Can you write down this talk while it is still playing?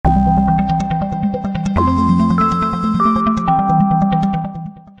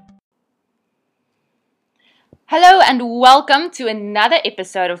Hello and welcome to another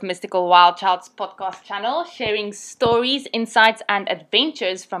episode of Mystical Wild Child's podcast channel, sharing stories, insights, and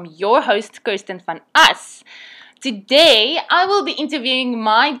adventures from your host, Kirsten van As. Today, I will be interviewing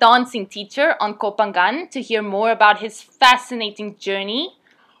my dancing teacher on Kopangan to hear more about his fascinating journey.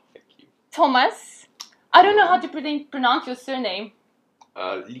 Thank you. Thomas, I don't know how to pronounce your surname.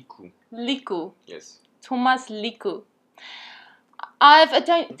 Liku. Liku. Yes. Thomas Liku. I've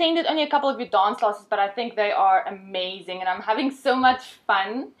attended only a couple of your dance classes, but I think they are amazing and I'm having so much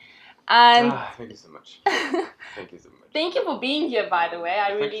fun. And Thank you so much. Thank you so much. Thank you for being here, by the way.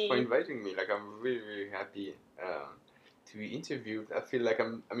 Thank you for inviting me. I'm really, really happy to be interviewed. I feel like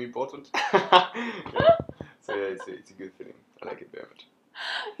I'm important. Yeah. So yeah, it's a good feeling. I like it very much.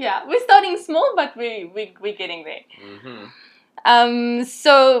 Yeah, we're starting small, but we're getting there. Mm-hmm.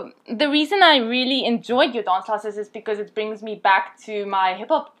 So the reason I really enjoyed your dance classes is because it brings me back to my hip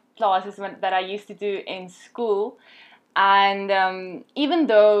hop classes that I used to do in school, and even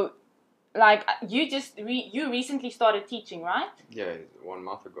though, like, you recently started teaching, right? Yeah, 1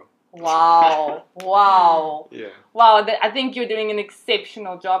 month ago. Wow! Wow! Yeah. Wow! I think you're doing an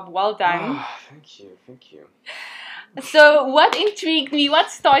exceptional job. Well done. Thank you. So what intrigued me, what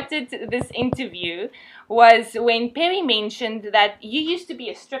started this interview, was when Perry mentioned that you used to be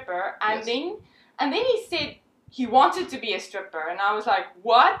a stripper, and Yes. then he said he wanted to be a stripper, and I was like,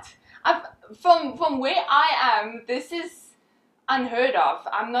 what? From where I am, this is unheard of.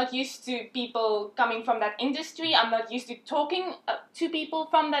 I'm not used to people coming from that industry. I'm not used to talking to people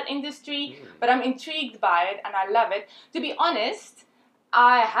from that industry, but I'm intrigued by it and I love it. To be honest,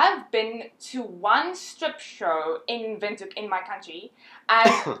 I have been to one strip show in Windhoek in my country,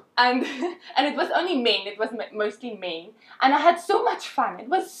 and and it was only men. It was mostly men, and I had so much fun. It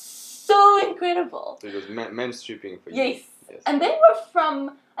was so incredible. So it was men stripping for you. Yes, and they were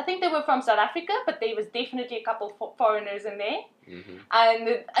from. I think they were from South Africa, but there was definitely a couple foreigners in there,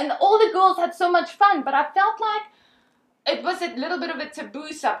 and all the girls had so much fun. But I felt like it was a little bit of a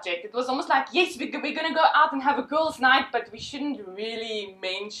taboo subject. It was almost like, yes, we're going to go out and have a girls' night, but we shouldn't really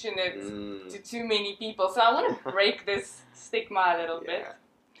mention it to too many people. So I want to break this stigma a little bit.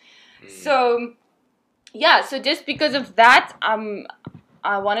 So just because of that,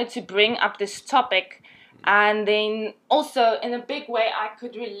 I wanted to bring up this topic. And then also, in a big way, I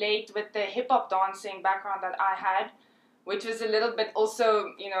could relate with the hip-hop dancing background that I had, which was a little bit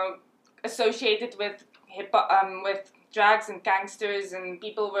also, associated with hip-hop, with drags and gangsters, and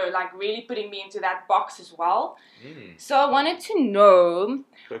people were like really putting me into that box as well. So I wanted to know.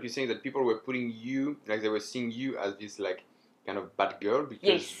 So you're saying that people were putting you, like they were seeing you as this like kind of bad girl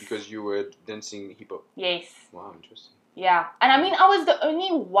because you were dancing hip hop. Yes. Wow, interesting. Yeah, and I mean I was the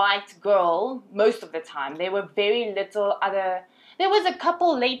only white girl most of the time. There were very little other. There was a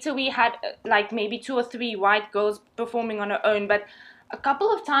couple later. We had like maybe 2 or 3 white girls performing on her own, but a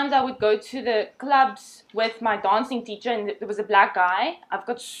couple of times I would go to the clubs with my dancing teacher, and there was a black guy. I've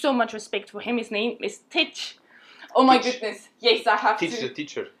got so much respect for him. His name is Titch. Oh my goodness. Yes, I have Teach to. the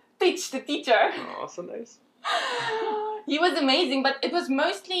teacher. Teach the teacher. Oh, so nice. He was amazing, but it was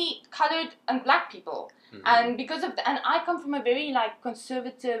mostly colored and black people. And because of and I come from a very like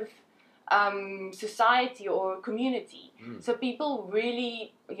conservative society or community. So people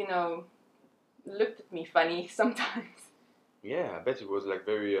really, looked at me funny sometimes. Yeah, I bet it was like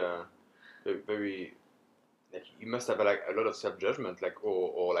very, very. Like you must have like a lot of self judgment, like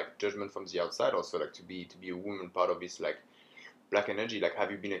or like judgment from the outside also, like to be a woman part of this like black energy. Like,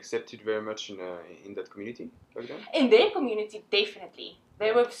 have you been accepted very much in that community back then? In their community, definitely.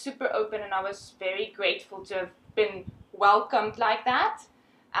 They were super open, and I was very grateful to have been welcomed like that.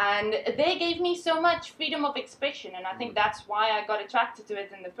 And they gave me so much freedom of expression, and I think that's why I got attracted to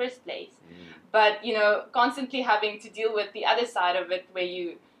it in the first place. But, constantly having to deal with the other side of it where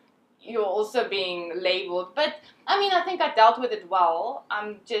you're also being labeled. But, I mean, I think I dealt with it well.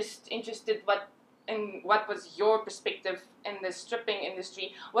 I'm just interested in what was your perspective in the stripping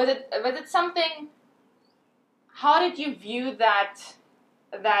industry. Was it something... How did you view that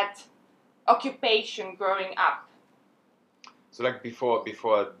occupation growing up? So like before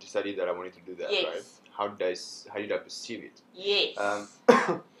I decided that I wanted to do that, Yes. right? How did I perceive it? Yes.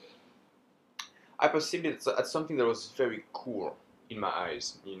 I perceived it as something that was very cool in my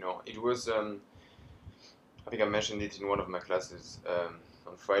eyes. It was. I think I mentioned it in one of my classes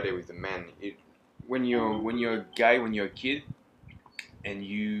on Friday with the men. When you're a guy, when you're a kid, and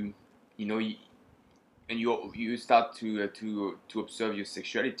you start to observe your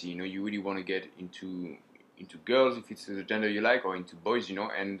sexuality. You really want to get into girls if it's the gender you like, or into boys.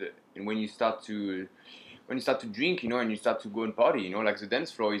 And when you start to when you start to drink, you know, and you start to go and party, you know, like the dance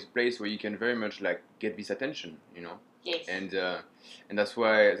floor is a place where you can very much like get this attention, you know. Yes. And that's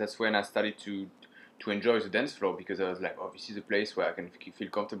when I started to enjoy the dance floor, because I was like, oh, this is a place where I can feel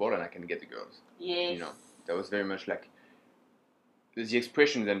comfortable and I can get the girls. Yes. You know, that was very much like the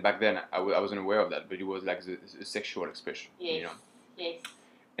expression. Then back then I wasn't aware of that, but it was like the sexual expression. Yes. You know. Yes.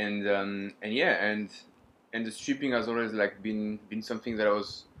 And yeah, and the stripping has always like been something that I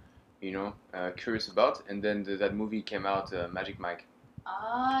was, you know, curious about. And then that movie came out, Magic Mike.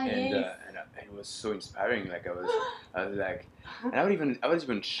 Yes. And it was so inspiring. Like I was like, and I was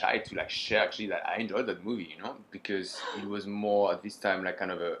even shy to like share actually that I enjoyed that movie, you know, because it was more at this time like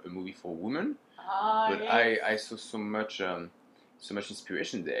kind of a movie for women. But Yes. I saw so much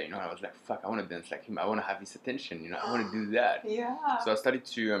inspiration there, you know. I was like, fuck, I want to dance like him. I want to have his attention, you know. I want to do that. Yeah. So I started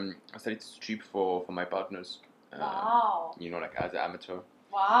to strip for my partners. Wow. You know, like as an amateur.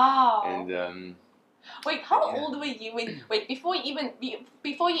 Wow. And wait, how old were you when? Wait, before you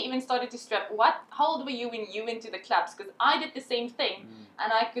even started to strip, how old were you when you went to the clubs? Because I did the same thing,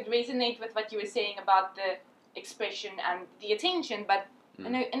 and I could resonate with what you were saying about the expression and the attention, but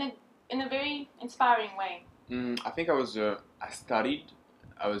in a very inspiring way. I think I was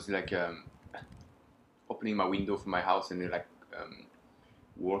I was like opening my window for my house and like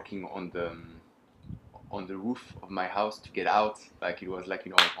working on the roof of my house to get out. Like it was like,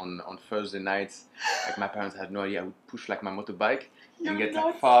 you know, on Thursday nights, like my parents had no idea. I would push like my motorbike and get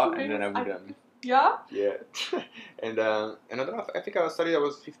like far, and then I would yeah. And I don't know, I think I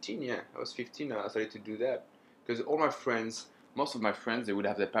was 15. Yeah, I was 15. I started to do that because all my friends, most of my friends, they would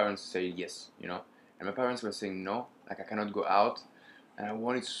have their parents say yes, you know, and my parents were saying no, like I cannot go out, and I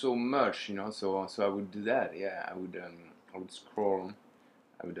wanted so much, you know, so I would do that. Yeah, I would scroll.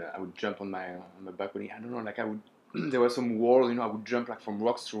 I would jump on my balcony. I don't know, like I would. There were some walls, you know. I would jump like from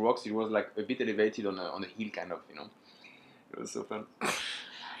rocks to rocks. It was like a bit elevated on a hill, kind of, you know. It was so fun.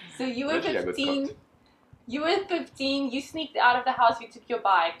 So you were 15. You were 15. You sneaked out of the house. You took your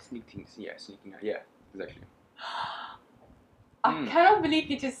bike. Sneaking out. Yeah, exactly. I cannot believe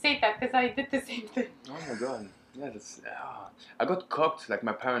you just said that, because I did the same thing. Oh my god. Yeah, that's. I got cocked. Like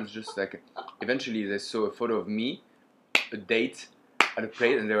my parents just like. Eventually, they saw a photo of me, a date at a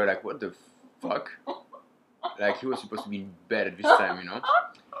place, and they were like, "What the fuck?" Like he was supposed to be in bed at this time, you know.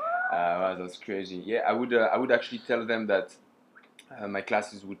 That's crazy. Yeah, I would actually tell them that my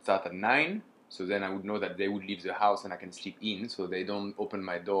classes would start at 9, so then I would know that they would leave the house and I can sleep in, so they don't open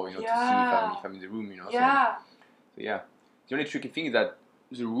my door, you know, to see if I'm in the room, you know. Yeah. So yeah, the only tricky thing is that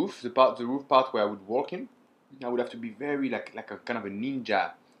the roof part where I would walk in, I would have to be very like a kind of a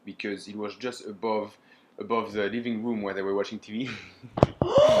ninja, because it was just above the living room where they were watching TV.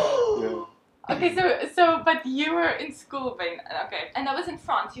 Yeah. Okay, so but you were in school then, okay, and that was in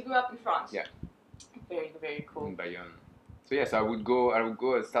France. You grew up in France. Yeah. Very, very cool. In Bayonne. So yes, I would go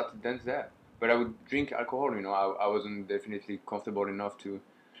and start to dance there, but I would drink alcohol. You know, I wasn't definitely comfortable enough to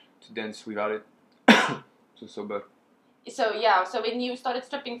dance without it. So sober. So yeah, so when you started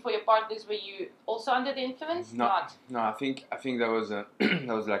stripping for your partners, were you also under the influence? No, I think that was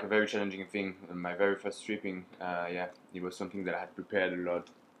that was like a very challenging thing. My very first stripping, yeah, it was something that I had prepared a lot,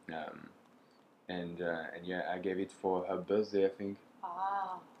 and yeah, I gave it for her birthday, I think.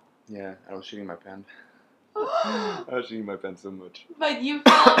 Ah. Yeah, I was shitting my pants. I was shitting my pants so much. But you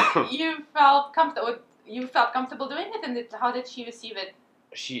felt comfortable. You felt comfortable doing it, and how did she receive it?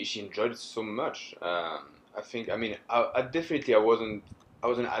 She enjoyed it so much. I think, I mean, I definitely I wasn't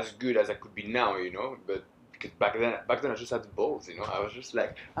as good as I could be now, you know, but because back then I just had the balls, you know. I was just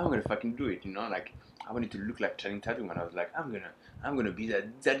like, I'm gonna fucking do it, you know. Like I wanted to look like Channing Tatum, and I was like, I'm gonna be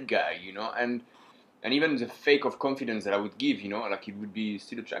that guy, you know. And even the fake of confidence that I would give, you know, like it would be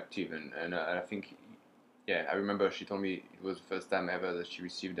still attractive. And I think, yeah, I remember she told me it was the first time ever that she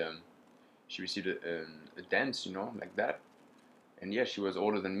received a dance, you know, like that. And yeah, she was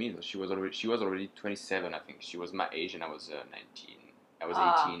older than me. She was already 27, I think. She was my age, and I was 19. I was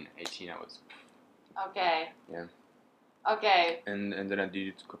 18. 18. I was. Okay. Yeah. Okay. And then I did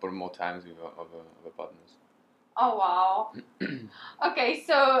it a couple more times with other partners. Oh wow. Okay,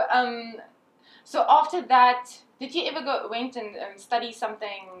 so after that, did you ever went and study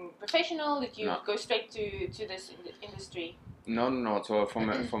something professional? Did you go straight to this industry? No. So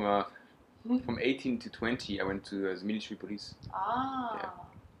from 18 to 20, I went to the military police. Ah.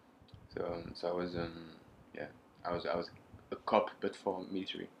 Yeah. So I was I was a cop, but for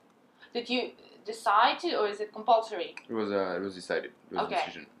military. Did you decide to, or is it compulsory? It was decided. It was a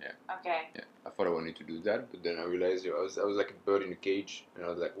decision. Yeah. Okay. Yeah. I thought I wanted to do that, but then I realized I was like a bird in a cage, and I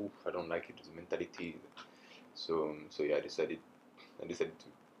was like, oof, I don't like it. It's a mentality. So yeah, I decided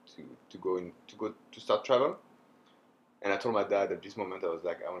to to start travel. And I told my dad at this moment I was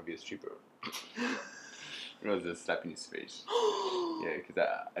like, I want to be a stripper. It was a slap in his face. Yeah, because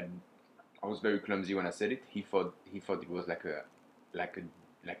I was very clumsy when I said it. He thought it was like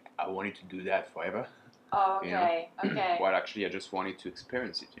I wanted to do that forever. Oh, okay, okay. While actually I just wanted to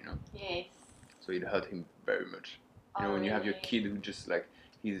experience it, Yes. So it hurt him very much. When you have your kid who just like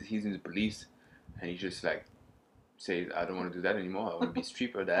he's in the police and he just like says, I don't want to do that anymore. I want to be a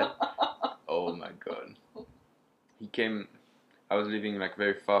stripper, Dad. Oh my God. He came. I was living like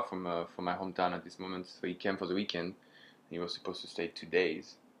very far from my hometown at this moment, so he came for the weekend. He was supposed to stay 2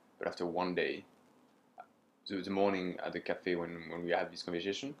 days, but after 1 day, the morning at the cafe when we had this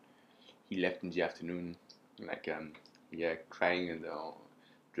conversation, he left in the afternoon, like crying and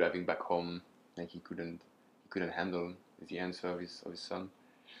driving back home, like he couldn't handle the answer of his son.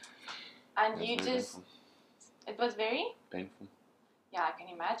 And you just, painful. It was very painful. Yeah, I can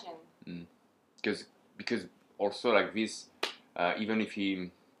imagine. Because also like this, even if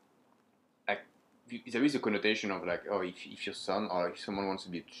he like there is a connotation of like, oh, if your son or if someone wants to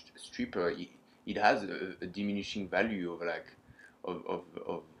be a stripper, it has a diminishing value of like of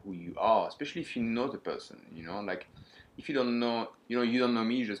who you are, especially if you know the person, like if you don't know, you don't know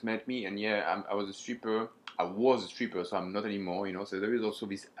me, you just met me, and I was a stripper, so I'm not anymore, so there is also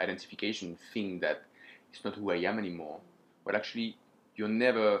this identification thing that it's not who I am anymore, but actually you're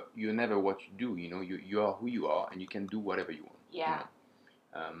never what you do, you are who you are, and you can do whatever you want. Yeah.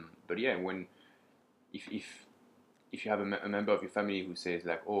 But yeah, when if you have a member of your family who says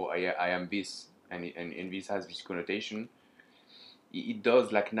like, oh, I am this, and this has this connotation, it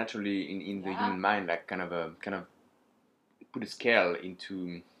does like naturally in the human mind like kind of put a scale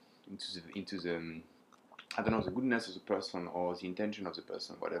into the I don't know, the goodness of the person or the intention of the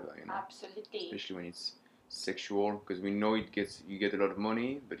person, whatever, Absolutely. Especially when it's sexual, because we know you get a lot of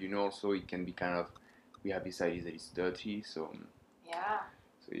money, but also it can be kind of, we have this idea that it's dirty, so yeah.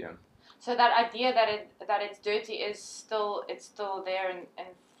 So that idea that it's dirty is still there in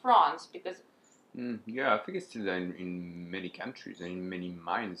France, because I think it's still there in many countries and in many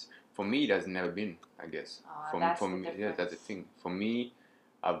minds. For me, it has never been, I guess. That's for me, that's the thing. For me,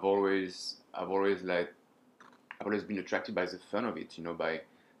 I've always been attracted by the fun of it,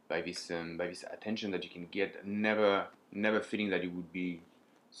 by this attention that you can get. Never feeling that it would be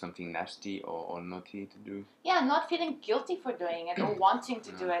something nasty or naughty to do. Yeah, not feeling guilty for doing it or wanting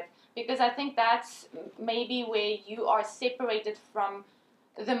to do it, because I think that's maybe where you are separated from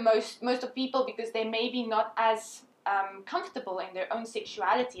the most of people, because they may be not as comfortable in their own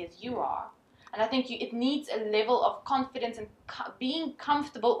sexuality as you are. And I think it needs a level of confidence and being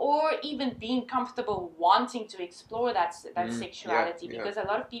comfortable, or even being comfortable wanting to explore that sexuality, because a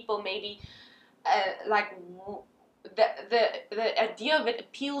lot of people maybe the idea of it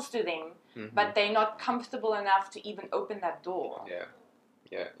appeals to them, but they're not comfortable enough to even open that door.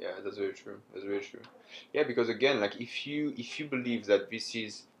 Yeah, that's very true. Yeah, because again, like if you believe that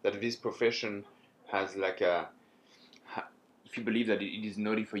this profession has like if you believe that it is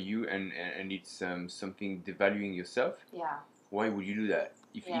naughty for you and it's something devaluing yourself, why would you do that?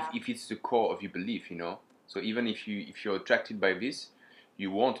 If it's the core of your belief, So even if you're attracted by this,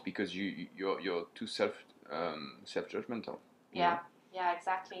 you won't, because you're too self-judgmental. Yeah,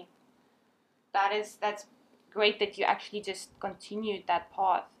 exactly. That's great that you actually just continued that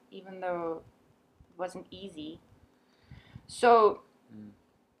path, even though it wasn't easy. So,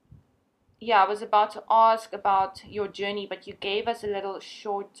 I was about to ask about your journey, but you gave us a little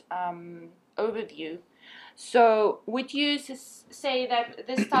short overview. So, would you say that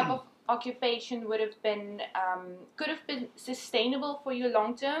this type of occupation would have been could have been sustainable for you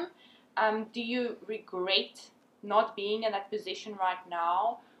long term? Do you regret not being in that position right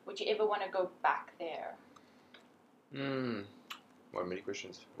now? Would you ever want to go back there? Well, many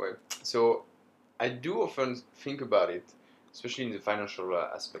questions. Well, so I do often think about it, especially in the financial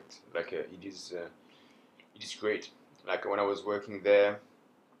aspect. Like it is great. Like when I was working there,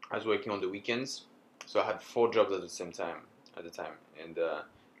 I was working on the weekends, so I had 4 jobs at the same time at the time, and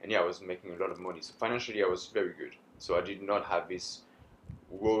I was making a lot of money. So financially, I was very good. So I did not have this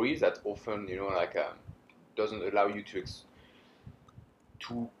worry that often, doesn't allow you to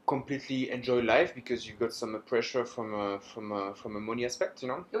completely enjoy life, because you got some pressure from a money aspect,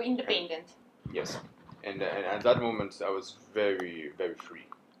 You're independent. Yes, and at that moment I was very, very free.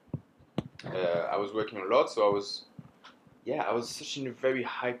 I was working a lot, so I was such in a very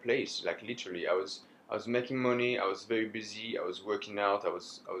high place. Like literally, I was making money. I was very busy. I was working out. I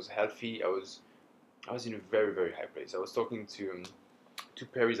was healthy. I was in a very, very high place. I was talking to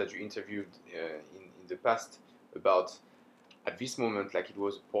Paris that you interviewed in the past about at this moment, like it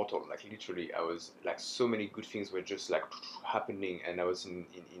was a portal. Like literally, I was like so many good things were just like happening, and I was in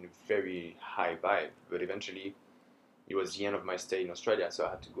a very high vibe. But eventually, it was the end of my stay in Australia, so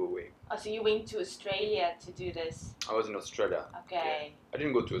I had to go away. Oh, so you went to Australia to do this? I was in Australia. Okay. Yeah. I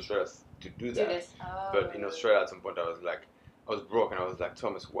didn't go to Australia to do that. Do this. Oh. But in Australia, at some point, I was broke, and I was like,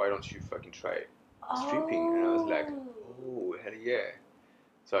 Thomas, why don't you fucking try stripping? And I was like, oh, hell yeah.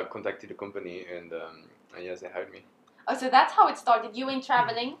 So I contacted the company, and yes, they hired me. Oh, so that's how it started. You went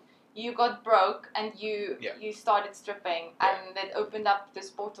traveling, you got broke, and you started stripping, and it opened up this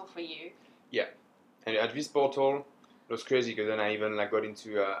portal for you. Yeah, and at this portal, it was crazy because then I even like got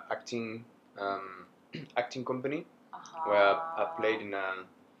into acting company where I played in an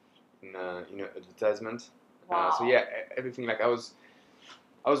advertisement. Wow. So yeah, everything like I was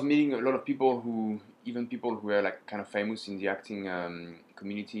meeting a lot of people who were like kind of famous in the acting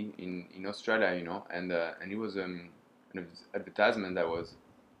community in Australia, you know, and it was an advertisement that was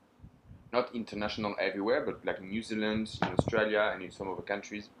not international everywhere, but like in New Zealand, in Australia, and in some other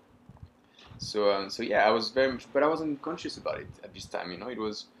countries. So yeah, I was but I wasn't conscious about it at this time, you know. It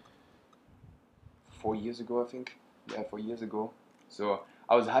was 4 years ago, I think. Yeah, 4 years ago. So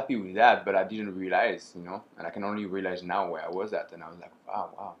I was happy with that, but I didn't realize, you know, and I can only realize now where I was at, and I was like,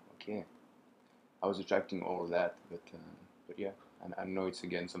 wow, okay. I was attracting all of that, but yeah, and I know it's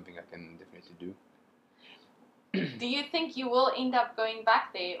again something I can definitely do. Do you think you will end up going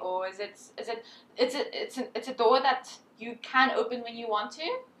back there, or is it's a door that you can open when you want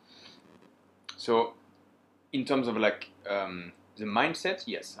to? So, in terms of like the mindset,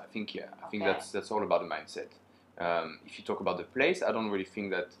 yes, I think that's all about the mindset. If you talk about the place, I don't really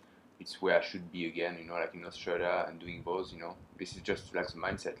think that it's where I should be again, you know, like in Australia and doing those, you know. This is just like the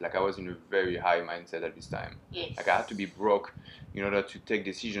mindset. Like I was in a very high mindset at this time. Yes. Like I had to be broke in order to take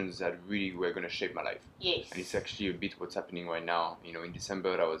decisions that really were going to shape my life. Yes. And it's actually a bit what's happening right now. You know, in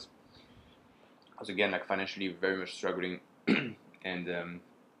December I was again like financially very much struggling, and an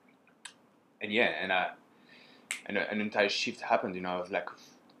entire shift happened. You know, I was like,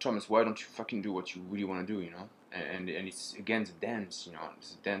 Thomas, why don't you fucking do what you really want to do? You know. And it's again the dance, you know.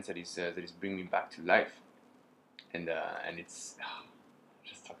 It's a dance that is bringing me back to life, and it's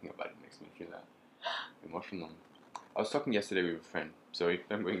just talking about it makes me feel emotional. I was talking yesterday with a friend. Sorry,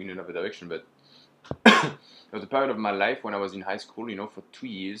 I'm going in another direction, but there was a period of my life when I was in high school. You know, for 2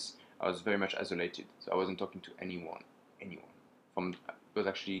 years I was very much isolated, so I wasn't talking to anyone. It was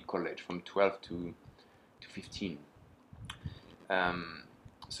actually college from 12 to 15.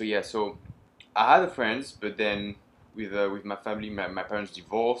 So I had friends, but then with my family, my parents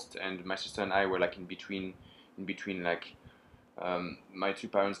divorced, and my sister and I were like in between like my two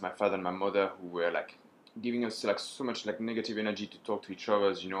parents, my father and my mother, who were like giving us like so much like negative energy to talk to each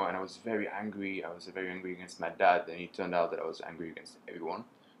other, you know. And I was very angry. I was very angry against my dad, and it turned out that I was angry against everyone.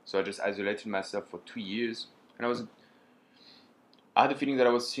 So I just isolated myself for 2 years, and I had the feeling that I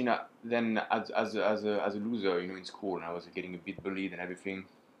was seen then as a loser, you know, in school, and I was getting a bit bullied and everything.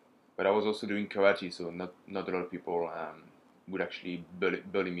 But I was also doing karate, so not a lot of people would actually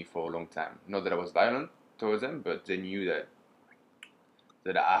bully me for a long time. Not that I was violent towards them, but they knew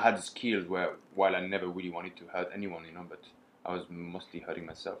that I had the skills while I never really wanted to hurt anyone, you know, but I was mostly hurting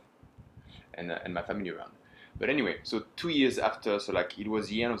myself and my family around. But anyway, so 2 years after, so like it was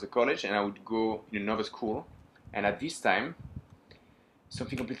the end of the college, and I would go in another school, and at this time,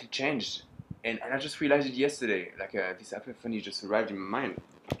 something completely changed, and I just realized it yesterday. Like this epiphany just arrived in my mind.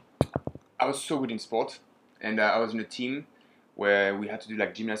 I was so good in sport, and I was in a team where we had to do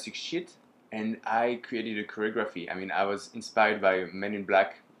like gymnastics shit, and I created a choreography. I mean, I was inspired by Men in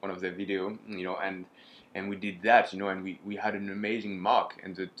Black, one of their video, you know, and we did that, you know, and we had an amazing mark.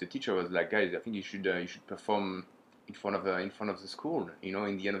 And the teacher was like, guys, I think you should perform in front of the school, you know,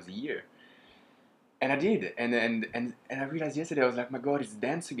 in the end of the year. And I did, and I realized yesterday, I was like, my God, it's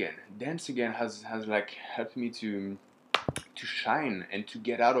dance again. Dance again has like helped me to shine and to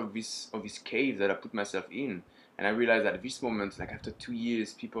get out of this cave that I put myself in. And I realized that at this moment, like after 2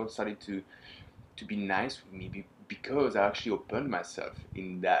 years, people started to be nice with me because I actually opened myself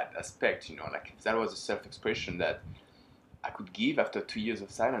in that aspect, you know, like that was a self-expression that I could give after 2 years of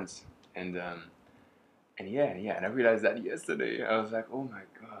silence. And and I realized that yesterday. I was like, oh my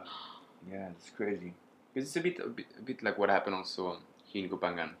God, yeah, it's crazy. Because it's a bit like what happened also here in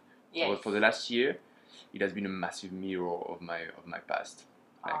Kopangan. Yes. For the last year, it has been a massive mirror of my past,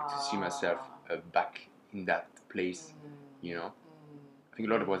 like to see myself back in that place, you know. I think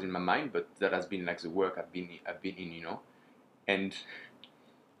a lot of it was in my mind, but that has been like the work I've been in, you know. And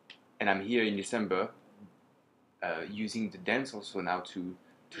I'm here in December, using the dance also now to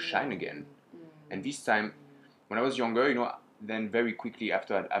shine again. And this time, when I was younger, you know, then very quickly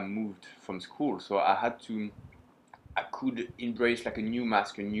after I moved from school, so I could embrace like a new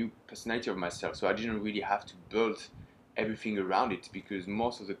mask, a new personality of myself. So I didn't really have to build everything around it because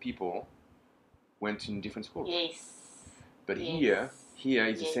most of the people went in different schools. Yes. But Yes. here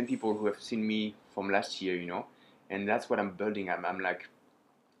it's the Yes. same people who have seen me from last year, and that's what I'm building.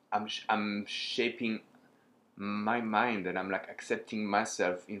 I'm shaping my mind, and I'm like accepting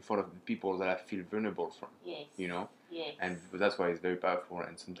myself in front of the people that I feel vulnerable from. Yes. Yes. And that's why it's very powerful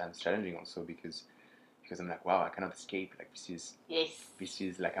and sometimes challenging also because I'm like, wow, I cannot escape. Like this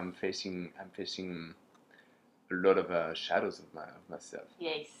is like I'm facing a lot of shadows of myself.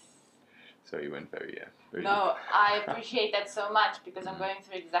 Yes. So you went very very No, deep. I appreciate that so much because I'm going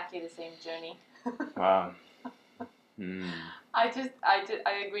through exactly the same journey. Wow.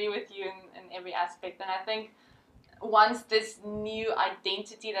 I agree with you in every aspect, and I think once this new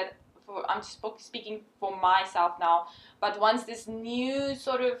identity I'm speaking for myself now, but once this new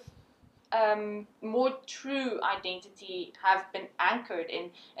sort of more true identity have been anchored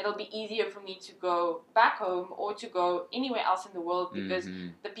in, it'll be easier for me to go back home or to go anywhere else in the world because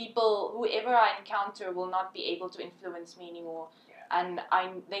the people, whoever I encounter, will not be able to influence me anymore. Yeah. And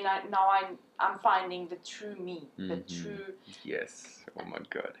I'm finding the true me, the true. Yes. Oh my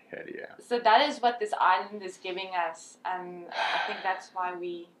God. Hell yeah. So that is what this island is giving us, and I think that's why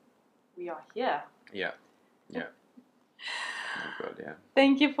we are here. Yeah. Yeah. Oh my God. Yeah.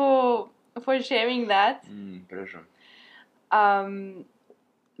 Thank you for sharing that. Pleasure.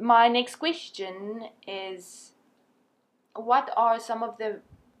 My next question is, what are some of the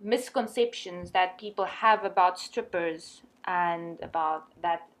misconceptions that people have about strippers and about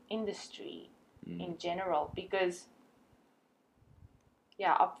that industry in general? Because,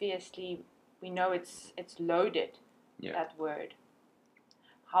 yeah, obviously we know it's loaded, that word.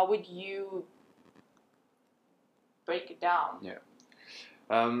 How would you break it down? Yeah.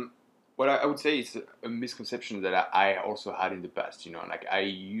 What I would say is a misconception that I also had in the past. Like I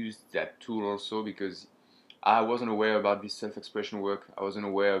used that tool also because I wasn't aware about this self-expression work. I wasn't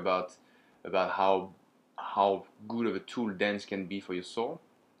aware about how good of a tool dance can be for your soul.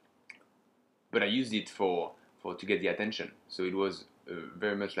 But I used it to get the attention. So it was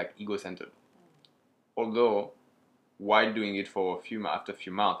very much like ego-centered. Although, while doing it after a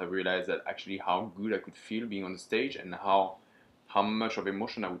few months, I realized that actually how good I could feel being on the stage and how much of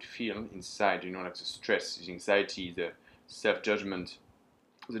emotion I would feel inside, like the stress, the anxiety, the self-judgment,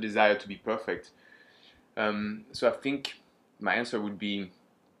 the desire to be perfect. So I think my answer would be,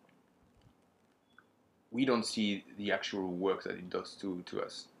 we don't see the actual work that it does to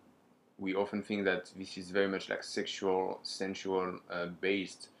us. We often think that this is very much like sexual, sensual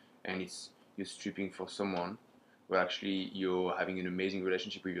based, and you're stripping for someone, but actually you're having an amazing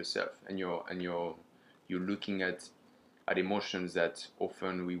relationship with yourself, and you're looking at emotions that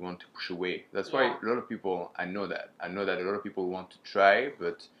often we want to push away. That's why a lot of people, I know that a lot of people want to try,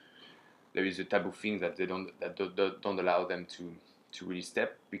 but there is a taboo thing that don't allow them to really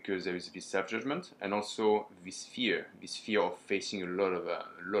step, because there is this self-judgment and also this fear of facing a lot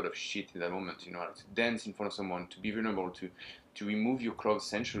of shit in that moment. Like to dance in front of someone, to be vulnerable, to remove your clothes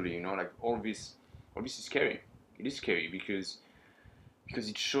essentially. Like all this is scary. It is scary because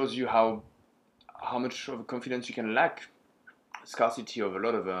it shows you how much of confidence you can lack, scarcity of a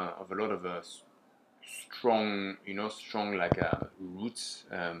lot of strong like roots,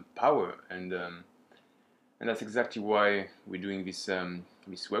 power, and that's exactly why we're doing this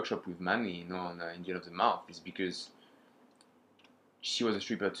workshop with Manny, in the end of the month, is because she was a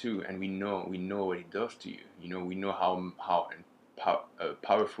stripper too, and we know what it does to you. We know how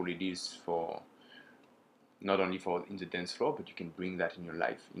powerful it is for not only for in the dance floor, but you can bring that in your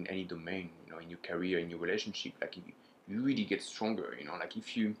life, in any domain, in your career, in your relationship. Like you really get stronger. Like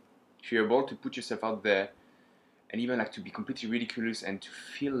if you're able to put yourself out there, and even like to be completely ridiculous and to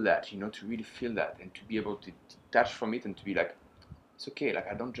feel that, to really feel that, and to be able to detach from it and to be like, it's okay, like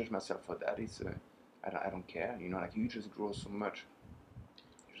I don't judge myself for that. It's I don't care, like you just grow so much.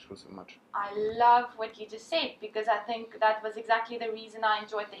 I love what you just said, because I think that was exactly the reason I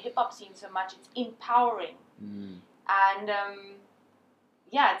enjoyed the hip hop scene so much. It's empowering, and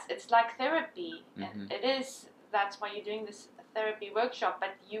it's like therapy, and it is. That's why you're doing this therapy workshop,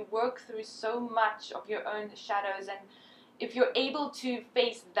 but you work through so much of your own shadows, and if you're able to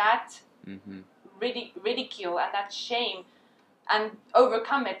face that ridicule and that shame and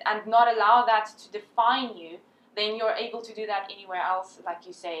overcome it and not allow that to define you, then you're able to do that anywhere else. Like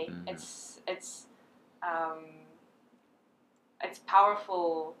you say, it's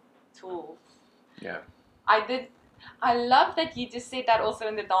powerful tools. Yeah. I love that you just said that also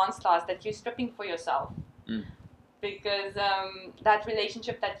in the dance class, that you're stripping for yourself. because that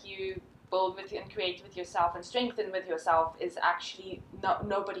relationship that you build with and create with yourself and strengthen with yourself is actually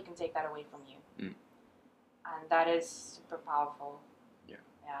nobody can take that away from you, and that is super powerful.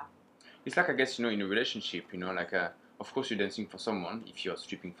 Yeah. It's like, I guess, you know, in a relationship, you know, like of course you're dancing for someone if you're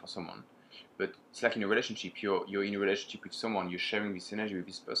stripping for someone, but it's like in a relationship, you're in a relationship with someone, you're sharing this energy with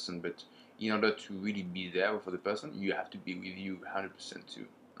this person, but in order to really be there for the person, you have to be with you 100% too,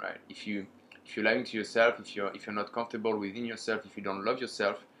 right? If you're lying to yourself, if you're not comfortable within yourself, if you don't love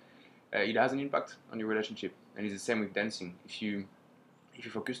yourself, it has an impact on your relationship. And it's the same with dancing. If you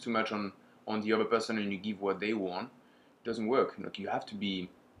focus too much on the other person and you give what they want, it doesn't work. Like, you have to be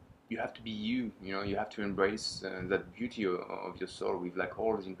you, you know, you have to embrace that beauty of your soul with like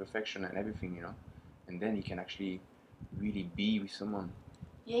all the imperfection and everything, you know, and then you can actually really be with someone.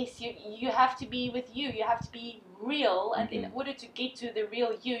 Yes, you have to be with you. You have to be real, and in order to get to the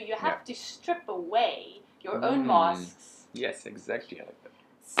real you have to strip away your own masks. Yes, exactly. I like that.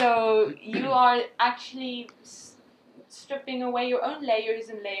 So you are actually stripping away your own layers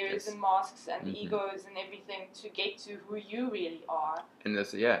and layers and masks and egos and everything to get to who you really are. And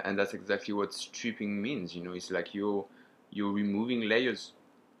that's exactly what stripping means. You know, it's like you're removing layers.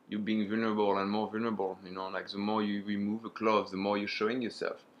 You're being vulnerable and more vulnerable. You know, like the more you remove the clothes, the more you're showing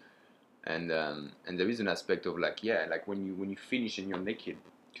yourself. And there is an aspect of like when you finish and you're naked,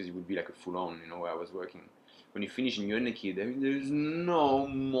 because it would be like a full on, you know, where I was working. When you finish and you're naked, I mean, there's no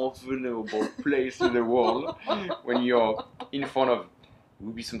more vulnerable place in the world when you're in front of, it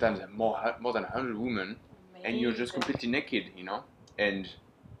would be sometimes more than 100 women. Amazing. And you're just completely naked, you know, and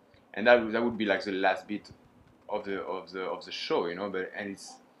that would be like the last bit of the show, you know. But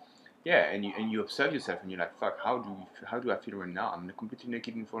it's and you observe yourself and you're like, fuck, how do I feel right now? I'm completely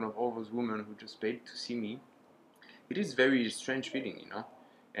naked in front of all those women who just paid to see me. It is very strange feeling, you know,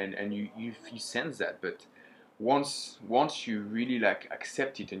 and you sense that, but once you really like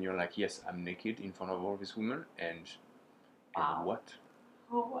accept it and you're like, yes, I'm naked in front of all these women, and what?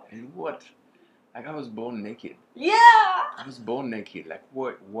 Like, I was born naked. Yeah. I was born naked. Like,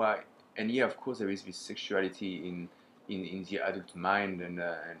 what? Why? And yeah, of course, there is this sexuality in the adult mind and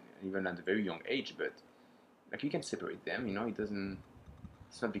even at a very young age, but like you can separate them. You know,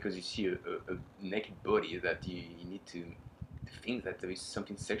 it's not because you see a naked body that you need to think that there is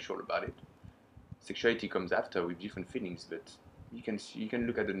something sexual about it. Sexuality comes after with different feelings, but you can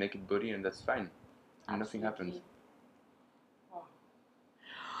look at the naked body and that's fine, and nothing happens.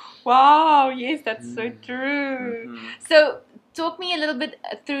 Wow, yes, that's so true. So talk me a little bit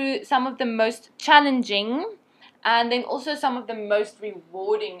through some of the most challenging and then also some of the most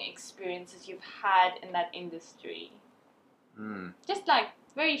rewarding experiences you've had in that industry. Just like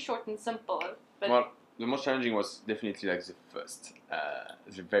very short and simple. But well, the most challenging was definitely like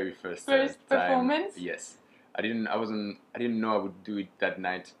the very first performance. Time. Yes, I didn't know I would do it that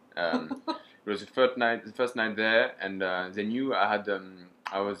night. It was the first night there, and they knew I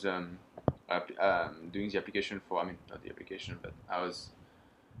was doing the application for. I mean, not the application, but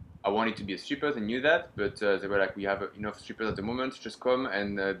I wanted to be a stripper. They knew that, but they were like, we have enough strippers at the moment. Just come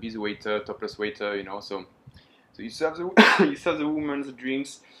and be the waiter, topless waiter, you know. So you serve the women the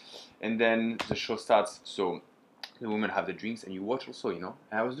drinks. And then the show starts, so the women have the drinks, and you watch also, you know.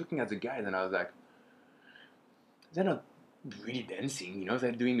 And I was looking at the guys, and I was like, they're not really dancing, you know.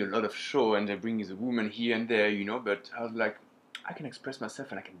 They're doing a lot of show, and they're bringing the woman here and there, you know. But I was like, I can express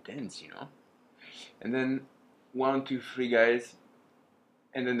myself, and I can dance, you know. And then 1, 2, 3 guys,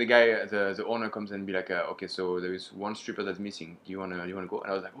 and then the guy, the owner comes and be like, okay, so there is one stripper that's missing. Do you wanna go?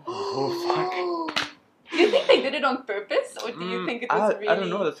 And I was like, oh fuck. Do you think they did it on purpose, or do you think it was really... I don't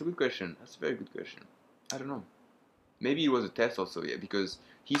know, that's a good question. That's a very good question. I don't know. Maybe it was a test also, yeah, because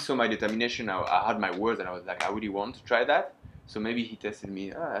he saw my determination, I had my words, and I was like, I really want to try that. So maybe he tested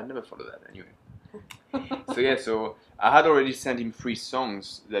me. I'd never follow that anyway. So I had already sent him 3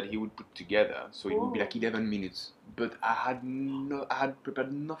 songs that he would put together. So it would be like 11 minutes. But I had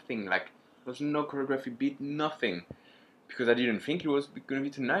prepared nothing, like, there was no choreography beat, nothing. Because I didn't think it was going to be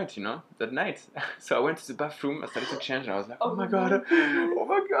tonight, you know, that night. So I went to the bathroom, I started to change, and I was like, oh my god. I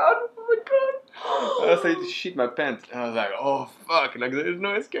started to shit my pants, and I was like, oh fuck, like there is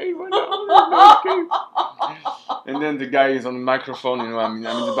no escape right now. And then the guy is on the microphone, you know, I'm in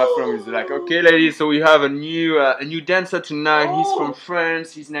the bathroom, he's like, okay ladies, so we have a new dancer tonight, he's from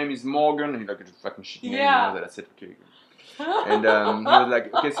France, his name is Morgan, and he's like, a fucking shit name, you know, that I said, okay. And he was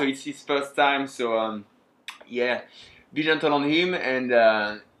like, okay, so it's his first time, so be gentle on him, and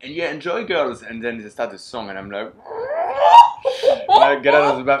enjoy, girls. And then they start the song, and I'm like, I get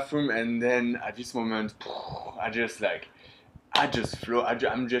out of the bathroom, and then at this moment, I just like, I just flow.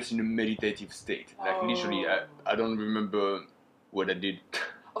 I'm just in a meditative state. Like literally, I don't remember what I did.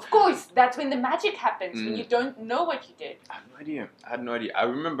 Of course, that's when the magic happens, when you don't know what you did. I had no idea. I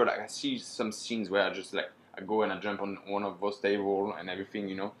remember like I see some scenes where I just like I go and I jump on one of those tables and everything,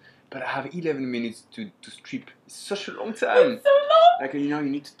 you know. But I have 11 minutes to strip. It's such a long time. It's so long. Like you know, you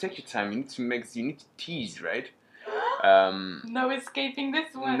need to take your time. You need to tease, right? No escaping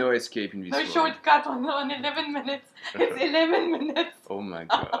this one. No escaping this one. No shortcut on 11 minutes. It's 11 minutes. Oh my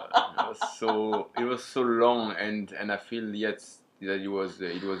god, it was so long, and I feel yet that it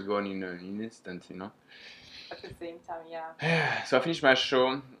was gone in an instant, you know. At the same time, yeah. So I finished my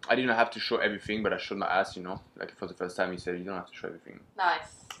show. I didn't have to show everything, but I showed my ass, you know. Like for the first time, he said you don't have to show everything.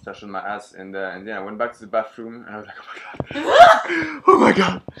 Nice. So I showed my ass, and then I went back to the bathroom, and I was like, oh my god, oh my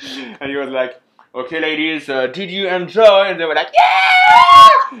god. And he was like, okay, ladies, did you enjoy? And they were like,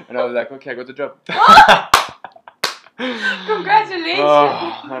 yeah. And I was like, okay, I got the job. Congratulations.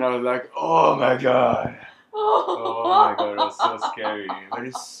 Oh, and I was like, oh my god. Oh my god, it was so scary. But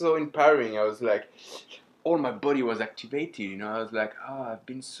it's so empowering. I was like, all my body was activated, you know. I was like, oh, I've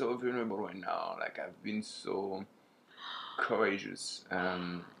been so vulnerable right now. Like, I've been so courageous.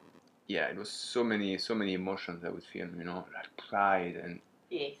 Yeah, it was so many emotions I would feel, you know, like pride and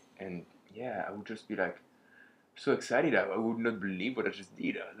yes. And yeah, I would just be like so excited. I would not believe what I just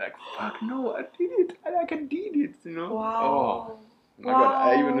did. I was like, fuck no, I did it. I did it, you know. Wow. Oh my god,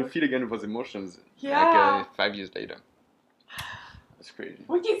 I even feel again those emotions. Yeah. Like 5 years later. That's crazy.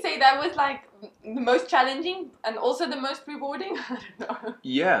 Would you say that was like the most challenging and also the most rewarding? I don't know.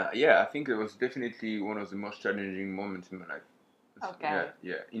 Yeah, I think it was definitely one of the most challenging moments in my life. Okay.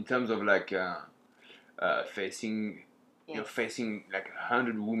 Yeah. In terms of like facing, yes. you're facing like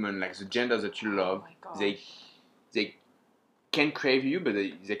 100 women, like the genders that you love. Oh They can crave you, but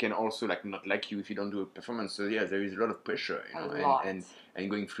they can also like not like you if you don't do a performance. So yeah, there is a lot of pressure, you know, and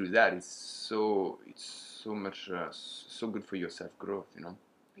going through that, it's so much so good for your self growth, you know.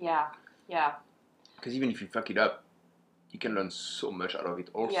 Yeah. Because even if you fuck it up, you can learn so much out of it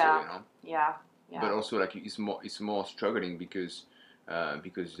also, yeah. you know. Yeah. But also like it's more struggling because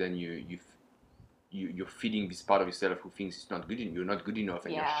then you're feeding this part of yourself who thinks it's not good enough. You're not good enough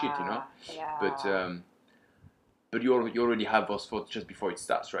and you're shit, you know. Yeah. But you already have those thoughts just before it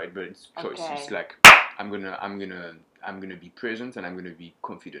starts, right? But it's choice. Okay. It's like I'm gonna be present and I'm gonna be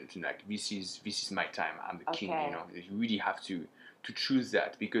confident. And like this is my time. I'm the king. You know. You really have to choose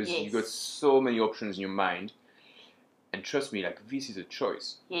that because yes. you got so many options in your mind. And trust me, like this is a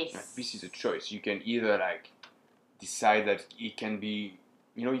choice. Yes. Like, this is a choice. You can either like decide that it can be,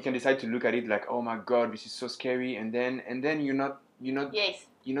 you know, you can decide to look at it like, oh my god, this is so scary, and then you're not yes.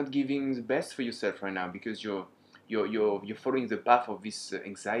 you're not giving the best for yourself right now because you're following the path of this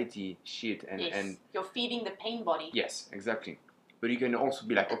anxiety shit and yes. and you're feeding the pain body. Yes, exactly. But you can also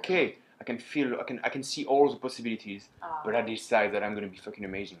be like, okay, I can see all the possibilities, but I decide that I'm gonna be fucking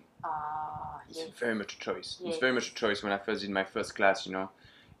amazing. It's yes. very much a choice. Yes. It's very much a choice. When I first did my first class, you know,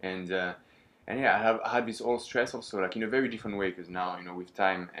 and yeah, I had this all stress also, like in a very different way, because now, you know, with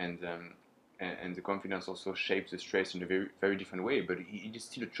time and the confidence also shapes the stress in a very very different way. But it is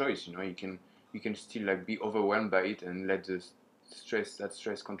still a choice, you know. You can still like be overwhelmed by it and let the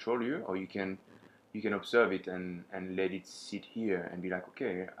stress control you, or you can observe it and let it sit here and be like,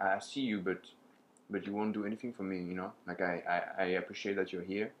 okay, I see you, but you won't do anything for me, you know. Like I appreciate that you're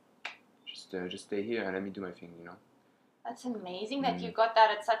here. Just stay here and let me do my thing, you know. That's amazing that you got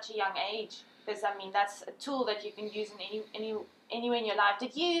that at such a young age. Because I mean, that's a tool that you can use in anywhere in your life.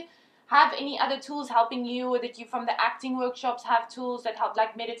 Did you have any other tools helping you, or did you from the acting workshops have tools that help,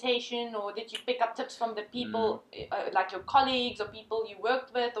 like meditation, or did you pick up tips from the people like your colleagues or people you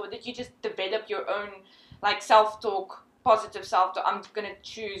worked with, or did you just develop your own like self-talk, positive self-talk? I'm gonna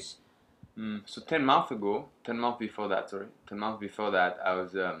choose. So 10 months before that, I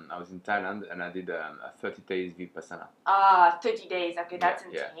was in Thailand and I did a 30 days Vipassana. 30 days. Okay, that's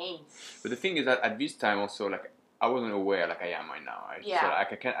intense. Yeah. But the thing is that at this time also, like, I wasn't aware like I am right now, right? Yeah. So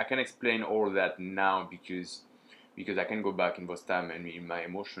like, I can explain all that now because I can go back in those time and in my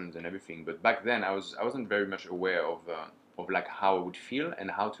emotions and everything. But back then I wasn't very much aware of like how I would feel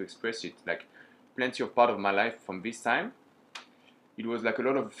and how to express it. Like plenty of part of my life from this time, it was like a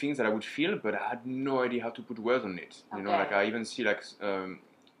lot of things that I would feel, but I had no idea how to put words on it. You know, like I even see like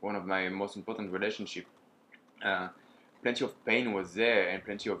one of my most important relationship. Plenty of pain was there and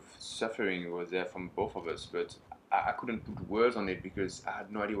plenty of suffering was there from both of us, but I couldn't put words on it because I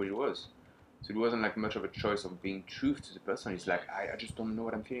had no idea what it was. So it wasn't like much of a choice of being true to the person. It's like I just don't know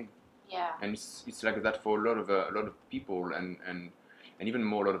what I'm feeling. Yeah. And it's like that for a lot of people and even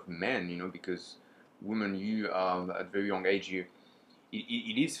more a lot of men, you know, because women, you at very young age,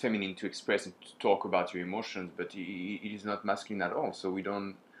 it is feminine to express and to talk about your emotions, but it is not masculine at all. So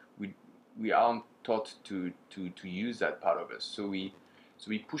we aren't taught to use that part of us. So we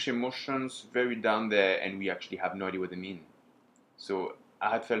push emotions very down there, and we actually have no idea what they mean. So I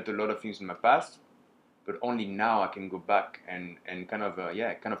had felt a lot of things in my past, but only now I can go back and kind of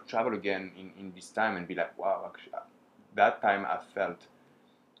kind of travel again in this time and be like, wow, actually, that time I felt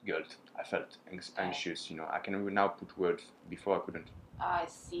guilt, I felt anxious. You know, I can now put words, before I couldn't. I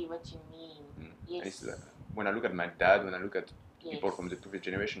see what you mean. Yes. When I look at my dad, when I look at people from the previous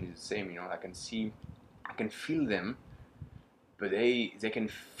generation, it's the same. You know, I can feel them, but they can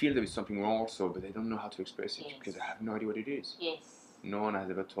feel there is something wrong also, but they don't know how to express it because they have no idea what it is. Yes. No one has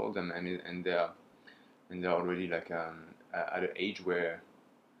ever told them, and they're already like at an age where,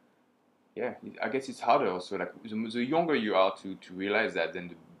 yeah, I guess it's harder also. Like the younger you are to realize that,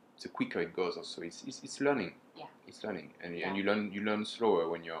 then the quicker it goes. Also, it's learning. Yeah. It's learning, and you learn slower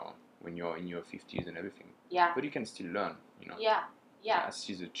when you're in your 50s and everything. Yeah. But you can still learn, you know. Yeah. Yeah. I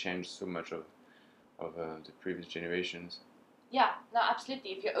see the change so much of the previous generations. Yeah. No,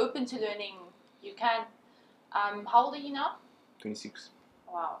 absolutely. If you're open to learning, you can. How old are you now? 26.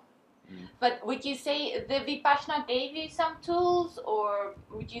 Wow. But would you say the Vipassana gave you some tools, or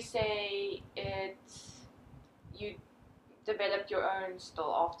would you say you developed your own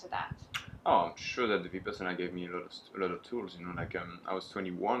still after that? Oh, I'm sure that the Vipassana gave me a lot of tools. You know, like I was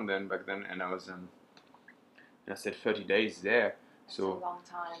 21 back then, and I was I said 30 days there. That's a long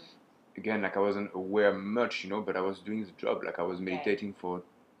time. Again, like I wasn't aware much, you know, but I was doing the job. Like I was meditating for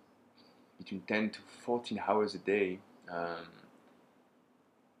between 10 to 14 hours a day.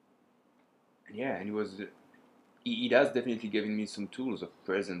 And it has definitely given me some tools of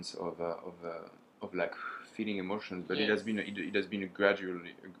presence, of like feeling emotions, but it has been a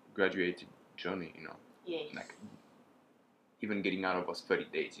graduated journey, you know. Yes. Like even getting out of those 30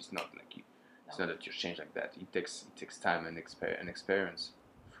 days, it's not like it's not that you change like that. It takes time and experience.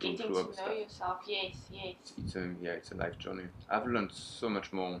 Getting to know yourself, yes. It's a life journey. I've learned so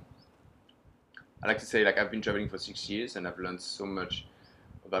much more. I like to say, like, I've been traveling for 6 years, and I've learned so much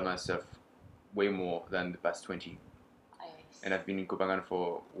about myself, way more than the past 20. Yes. And I've been in Copenhagen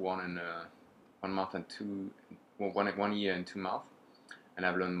for 1 month and 1 year and 2 months, and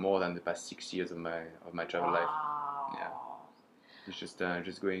I've learned more than the past 6 years of my travel life. Yeah, it's just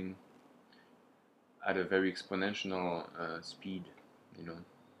going at a very exponential speed, you know.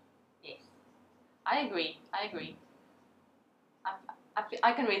 Yes, I agree.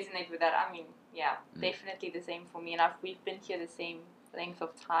 I can resonate with that. I mean, yeah, definitely the same for me, and we've been here the same length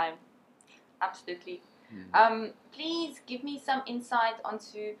of time. Absolutely. Please give me some insight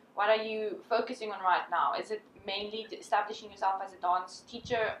onto what are you focusing on right now. Is it mainly establishing yourself as a dance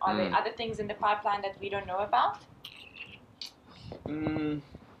teacher? Are there other things in the pipeline that we don't know about?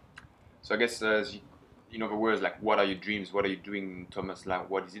 So I guess, in other words, like, what are your dreams? What are you doing, Thomas? Like,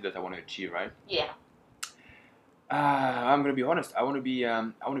 what is it that I want to achieve, right? Yeah. I'm gonna be honest. I want to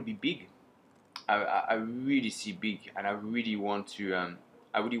be big. I really see big, and I really want to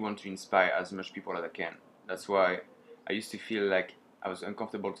inspire as much people as I can. That's why I used to feel like I was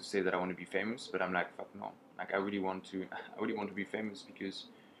uncomfortable to say that I want to be famous, but I'm like, fuck no. Like I really want to be famous because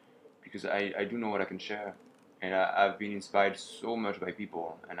I do know what I can share, and I've been inspired so much by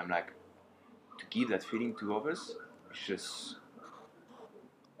people, and I'm like, to give that feeling to others, it's just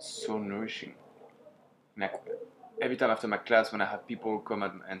so nourishing. Like every time after my class, when I have people come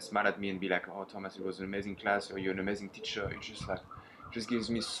and smile at me and be like, "Oh, Thomas, it was an amazing class," or "You're an amazing teacher," it's just like, just gives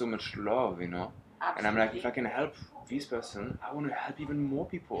me so much love, you know. Absolutely. And I'm like, if I can help this person, I want to help even more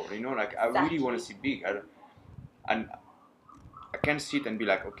people, you know. Like I really want to see big, and I can't sit and be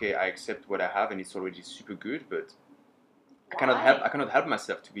like, okay, I accept what I have and it's already super good, but I cannot help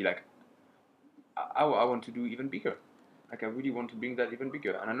myself to be like, I want to do even bigger. Like I really want to bring that even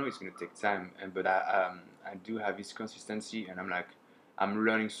bigger, and I know it's going to take time, but I do have this consistency, and I'm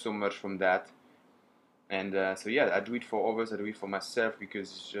learning so much from that, and so yeah, I do it for others, I do it for myself,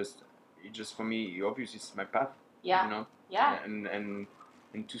 because it's just for me, obviously it's my path. Yeah. You know. Yeah. And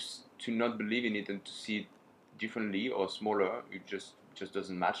to not believe in it and to see it differently or smaller, it just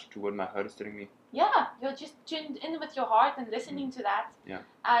doesn't match to what my heart is telling me. Yeah, you're just tuned in with your heart and listening to that. Yeah.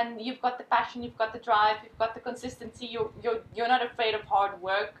 And you've got the passion, you've got the drive, you've got the consistency. You're not afraid of hard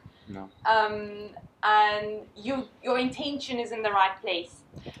work. No. And your intention is in the right place.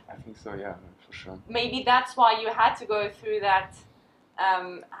 I think so. Yeah, for sure. Maybe that's why you had to go through that.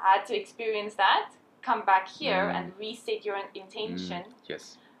 Had to experience that. Come back here and reset your intention.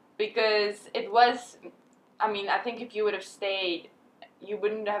 Yes. Because it was. I mean, I think if you would have stayed you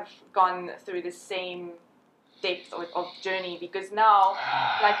wouldn't have gone through the same depth of journey, because now,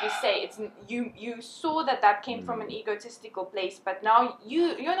 like you say, it's you saw that came from an egotistical place, but now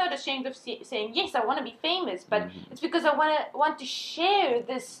you're not ashamed of saying, yes, I want to be famous, but it's because I want to share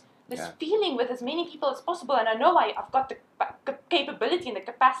this feeling with as many people as possible, and I know I've got the capability and the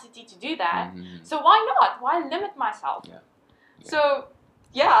capacity to do that. So why not? Why limit myself? So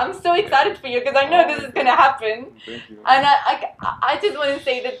yeah, I'm so excited for you, because I know this is going to happen. Thank you. And I just want to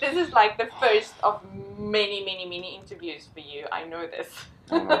say that this is like the first of many, many, many interviews for you. I know this.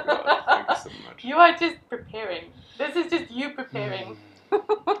 Oh my God, thank you so much. You are just preparing. This is just you preparing.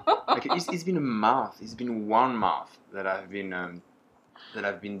 Like it's been a month. It's been 1 month that I've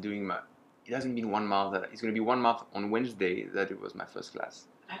been doing my. It hasn't been 1 month. It's going to be 1 month on Wednesday that it was my first class.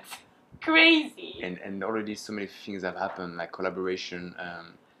 That's crazy. And already so many things have happened, like collaboration,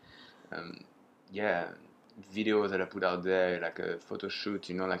 videos that I put out there, like a photo shoot,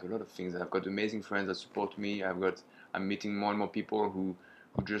 like a lot of things. I've got amazing friends that support me. I'm meeting more and more people who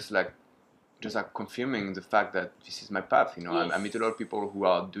just are confirming the fact that this is my path. Yes. I meet a lot of people who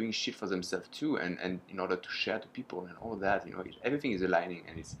are doing shit for themselves too, and in order to share to people and all that, everything is aligning,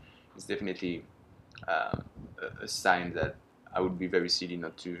 and it's definitely a sign that I would be very silly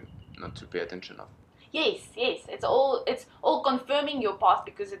not to pay attention of. Yes, it's all confirming your path,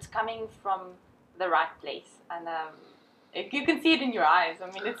 because it's coming from the right place, and if you can see it in your eyes. I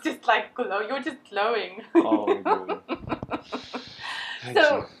mean, it's just like you're just glowing. Oh my God. Thank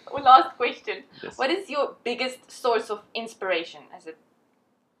So, you. last question. Yes. What is your biggest source of inspiration?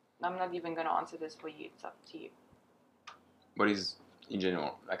 I'm not even going to answer this for you. It's up to you. What is, in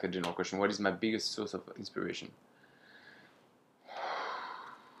general, like a general question, what is my biggest source of inspiration?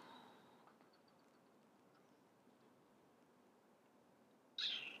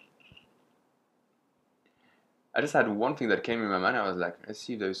 I just had one thing that came in my mind. I was like, let's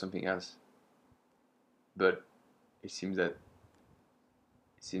see if there is something else. But it seems that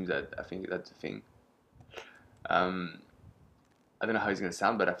I think that's the thing. I don't know how it's gonna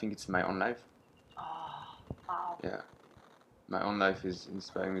sound, but I think it's my own life. Oh, wow. Yeah, my own life is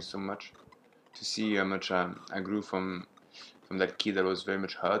inspiring me so much. To see how much I grew from that kid that was very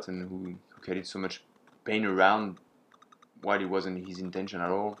much hurt and who carried so much pain around while it wasn't his intention at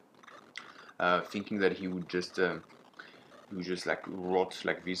all. Thinking that he would just like rot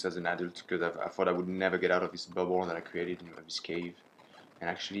like this as an adult, because I thought I would never get out of this bubble that I created, this cave, and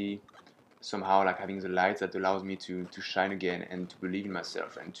actually somehow like having the light that allows me to shine again and to believe in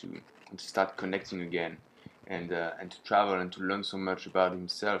myself and to start connecting again, and to travel and to learn so much about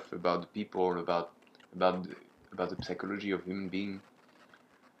himself, about the people, about the psychology of human being,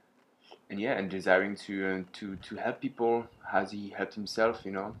 and desiring to help people as he helped himself.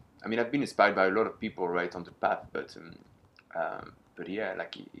 I mean, I've been inspired by a lot of people right on the path, but yeah,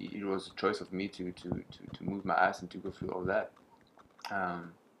 like it was a choice of me to move my ass and to go through all that.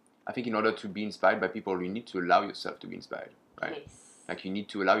 I think in order to be inspired by people, you need to allow yourself to be inspired, right? Yes. Like you need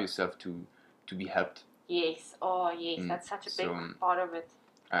to allow yourself to be helped. Yes. Oh, yes. That's such a big part of it.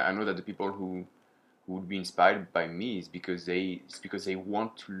 I know that the people who would be inspired by me is because they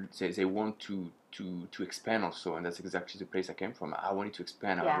want to expand also, and that's exactly the place I came from. I wanted to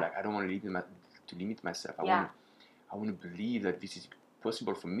expand. I was like, I don't want to limit myself. I want to believe that this is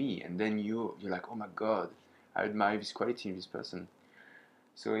possible for me. And then you're like, oh my God, I admire this quality in this person.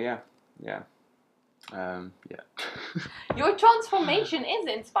 So yeah. Your transformation is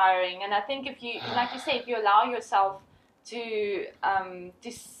inspiring, and I think if you, like you say, if you allow yourself to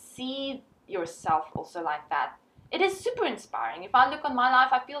see yourself also like that, it is super inspiring. If I look on my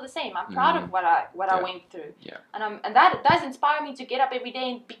life, I feel the same. I'm proud of what I went through, and that does inspire me to get up every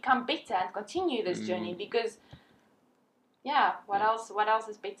day and become better and continue this journey, because what else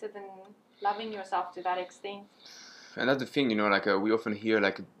is better than loving yourself to that extent? And that's the thing, like we often hear,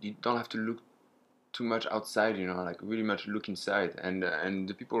 like you don't have to look too much outside, like really much look inside. And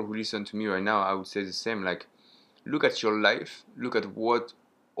the people who listen to me right now, I would say the same. Like, look at your life, look at what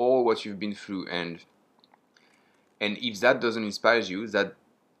you've been through, and if that doesn't inspire you, that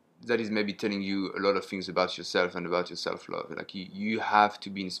is maybe telling you a lot of things about yourself and about your self-love. Like you have to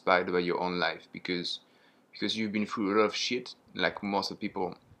be inspired by your own life, because you've been through a lot of shit, like most of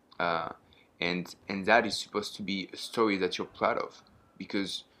people. And that is supposed to be a story that you're proud of,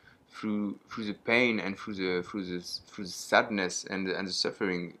 because through the pain and through the sadness and the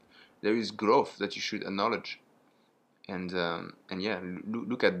suffering, there is growth that you should acknowledge. And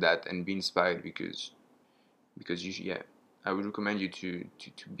look at that and be inspired, because I would recommend you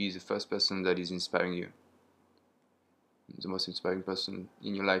to be the first person that is inspiring you. The most inspiring person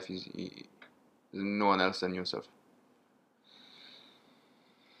in your life is no one else than yourself.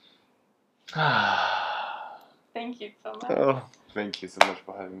 Thank you so much. Oh, thank you so much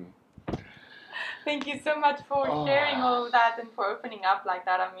for having me. Thank you so much for sharing all of that and for opening up like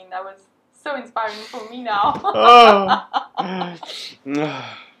that. I mean, that was so inspiring for me now.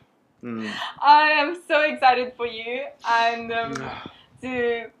 I am so excited for you and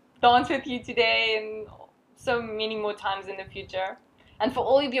to dance with you today and so many more times in the future. And for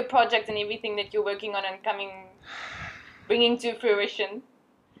all of your projects and everything that you're working on and bringing to fruition.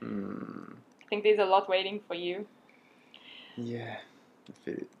 I think there's a lot waiting for you. Yeah, I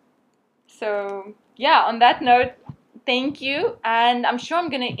feel it. So, yeah, on that note, thank you. And I'm sure I'm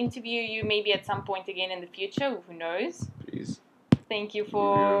going to interview you maybe at some point again in the future. Who knows? Please. Thank you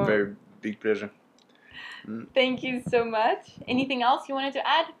You're a very big pleasure. Thank you so much. Anything else you wanted to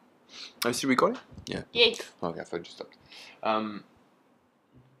add? Are you recording? Yeah. Yes. Okay, I thought you stopped.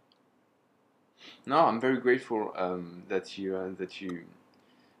 No, I'm very grateful that you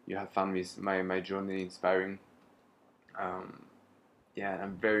have found my journey inspiring. Yeah,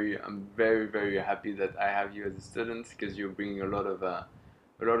 I'm very very happy that I have you as a student because you're bringing a lot of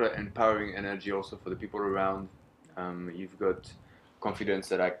empowering energy also for the people around. You've got confidence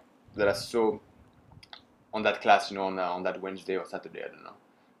that I saw on that class, on that Wednesday or Saturday, I don't know.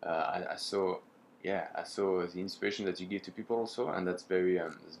 I saw the inspiration that you give to people also, and that's very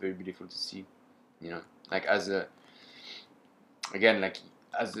beautiful to see. Like as a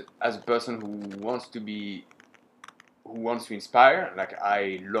person who wants to inspire, like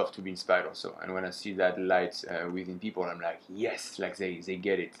I love to be inspired also, and when I see that light within people, I'm like, yes, like they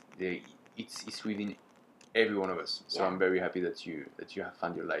get it. It's within every one of us. So I'm very happy that you have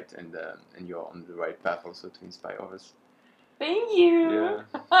found your light and you're on the right path also to inspire others. Thank you. Yeah.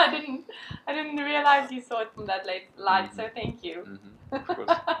 I didn't realize you saw it from that light. So thank you. Of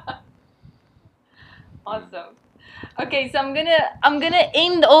course. Awesome. Okay, so I'm gonna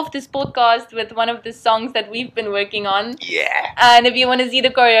end off this podcast with one of the songs that we've been working on. Yeah. And if you want to see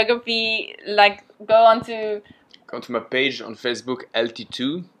the choreography, like go onto my page on Facebook,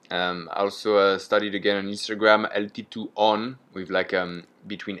 LT2. I also studied again on Instagram, LT2on, with like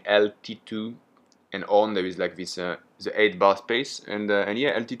between LT2 and on there is like this the 8-bar space, and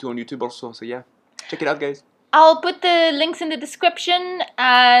yeah, LT2 on YouTube also. So yeah, check it out, guys. I'll put the links in the description,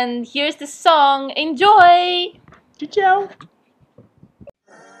 and here's the song. Enjoy! Ciao!